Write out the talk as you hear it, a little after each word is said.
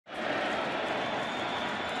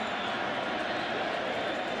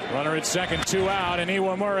Runner at second, 2 out, and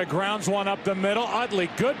Iwamura grounds one up the middle. Utley,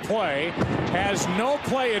 good play, has no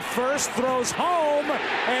play at first, throws home,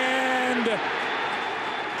 and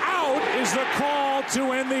out is the call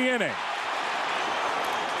to end the inning.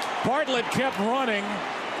 Bartlett kept running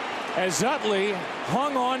as Utley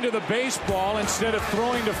hung on to the baseball instead of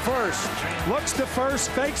throwing to first. Looks to first,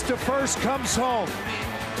 fakes to first, comes home.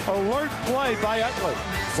 Alert play by Utley.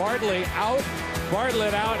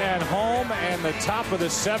 Bartlett out at home, and the top of the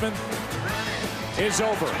 7th is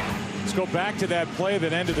over. Let's go back to that play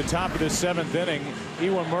that ended the top of the 7th inning.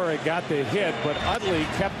 Iwamura got the hit, but Utley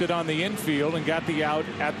kept it on the infield and got the out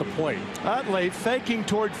at the plate. Utley faking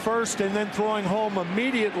toward first and then throwing home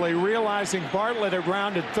immediately, realizing Bartlett had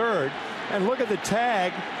rounded third. And look at the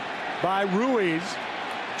tag by Ruiz.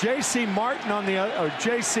 J.C. Martin on the other, or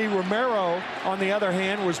J.C. Romero on the other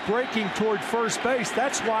hand, was breaking toward first base.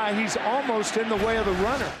 That's why he's almost in the way of the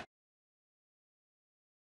runner.